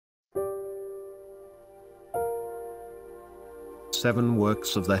7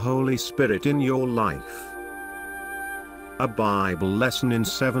 works of the Holy Spirit in your life. A Bible lesson in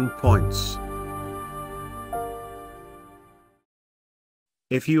 7 points.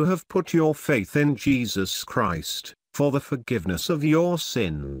 If you have put your faith in Jesus Christ, for the forgiveness of your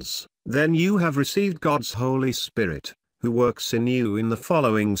sins, then you have received God's Holy Spirit, who works in you in the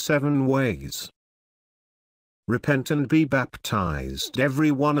following 7 ways. Repent and be baptized,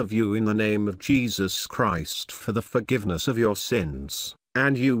 every one of you, in the name of Jesus Christ for the forgiveness of your sins,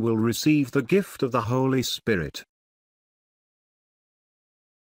 and you will receive the gift of the Holy Spirit.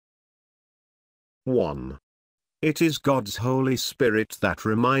 1. It is God's Holy Spirit that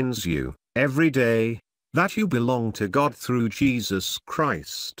reminds you, every day, that you belong to God through Jesus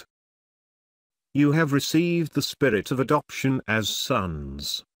Christ. You have received the Spirit of adoption as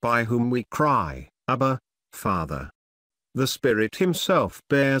sons, by whom we cry, Abba, Father. The Spirit Himself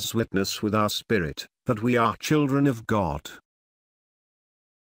bears witness with our spirit, that we are children of God.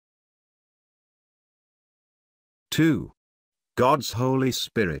 2. God's Holy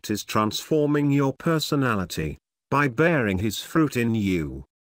Spirit is transforming your personality, by bearing His fruit in you.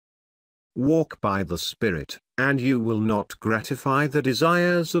 Walk by the Spirit, and you will not gratify the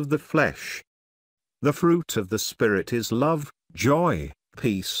desires of the flesh. The fruit of the Spirit is love, joy,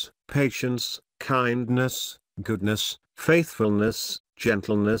 peace, patience, kindness, goodness, faithfulness,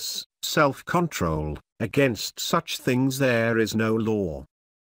 gentleness, self-control. Against such things there is no law.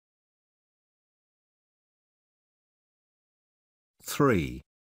 3.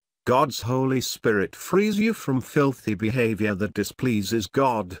 God's Holy Spirit frees you from filthy behavior that displeases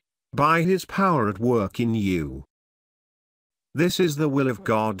God, by His power at work in you. This is the will of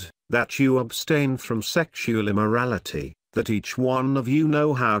God, that you abstain from sexual immorality, that each one of you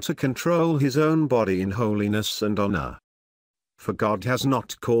know how to control his own body in holiness and honor. For God has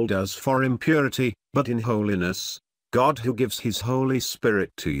not called us for impurity, but in holiness, God who gives His Holy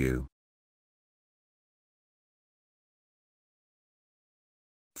Spirit to you.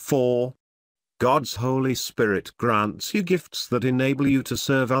 4. God's Holy Spirit grants you gifts that enable you to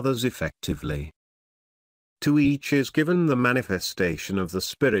serve others effectively. To each is given the manifestation of the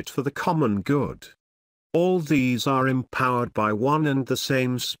Spirit for the common good. All these are empowered by one and the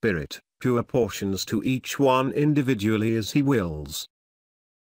same Spirit, who apportions to each one individually as He wills.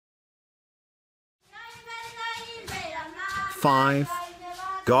 5.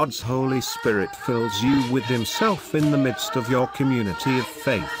 God's Holy Spirit fills you with Himself in the midst of your community of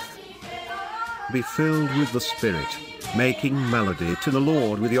faith. Be filled with the Spirit, making melody to the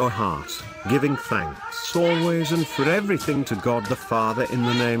Lord with your heart, giving thanks always and for everything to God the Father in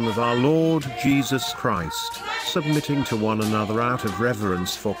the name of our Lord Jesus Christ, submitting to one another out of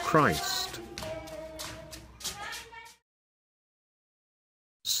reverence for Christ.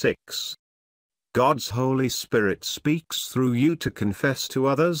 6. God's Holy Spirit speaks through you to confess to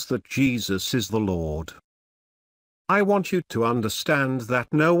others that Jesus is the Lord. I want you to understand that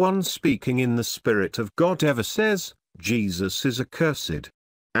no one speaking in the Spirit of God ever says, Jesus is accursed.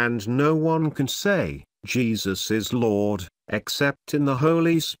 And no one can say, Jesus is Lord, except in the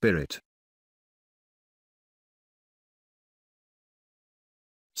Holy Spirit.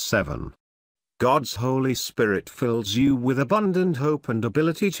 7. God's Holy Spirit fills you with abundant hope and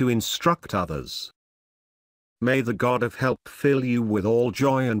ability to instruct others. May the God of help fill you with all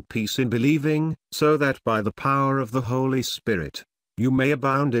joy and peace in believing, so that by the power of the Holy Spirit, you may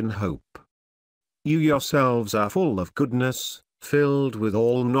abound in hope. You yourselves are full of goodness, filled with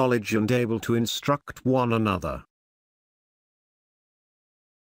all knowledge and able to instruct one another.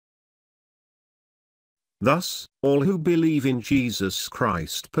 Thus, all who believe in Jesus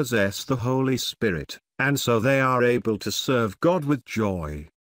Christ possess the Holy Spirit, and so they are able to serve God with joy.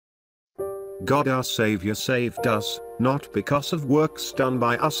 God our Savior saved us, not because of works done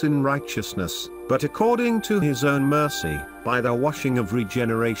by us in righteousness, but according to His own mercy, by the washing of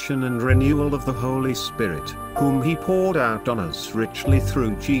regeneration and renewal of the Holy Spirit, whom He poured out on us richly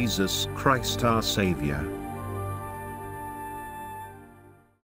through Jesus Christ our Savior.